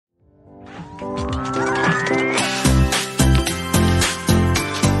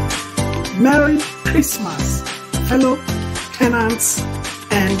Merry Christmas, fellow tenants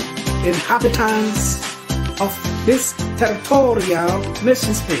and inhabitants of this territorial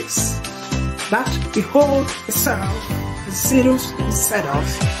nation space that behold itself is seriously set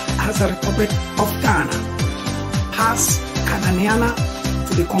off as a Republic of Ghana, past Cananiana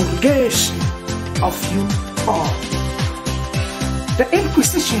to the congregation of you all. The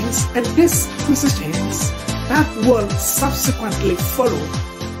inquisitions and disquisitions that will subsequently follow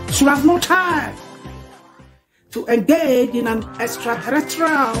should have no time to engage in an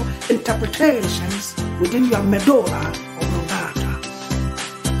extraterrestrial interpretations within your medulla oblongata.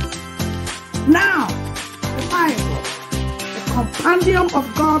 Now, the Bible, the compendium of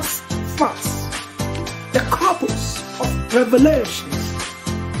God's thoughts, the corpus of revelations,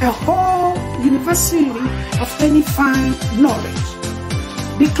 a whole university of any fine knowledge,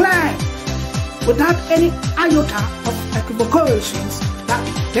 declared without any iota of equivocations that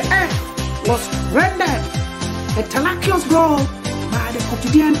the earth was rendered a tenacious globe by the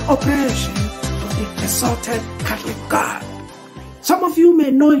quotidian operation of the exalted Catholic God. Some of you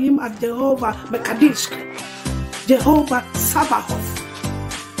may know him as Jehovah Mekadish, Jehovah Sabaoth,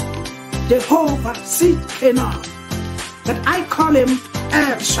 Jehovah Sidkena, but I call him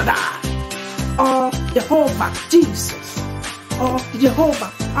El Shaddai, or Jehovah Jesus, or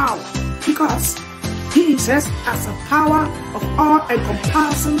Jehovah Power, because Jesus has a power of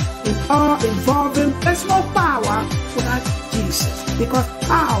all-encompassing and all-involving. There's no power without Jesus, because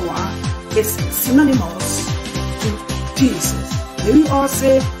power is synonymous to Jesus. May we all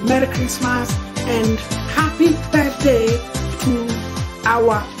say Merry Christmas and Happy Birthday to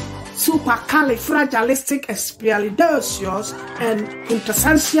our supercalifragilisticexpialidocious and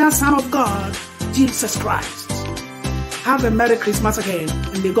quintessential Son of God, Jesus Christ. Have a Merry Christmas again,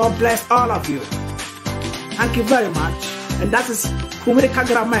 and may God bless all of you. Thank you very much. And that is KUMERICA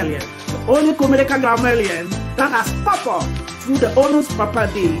Grammarian, the only KUMERICA Grammarian that has popped up through the honors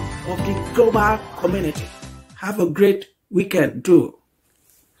property of the global community. Have a great weekend too.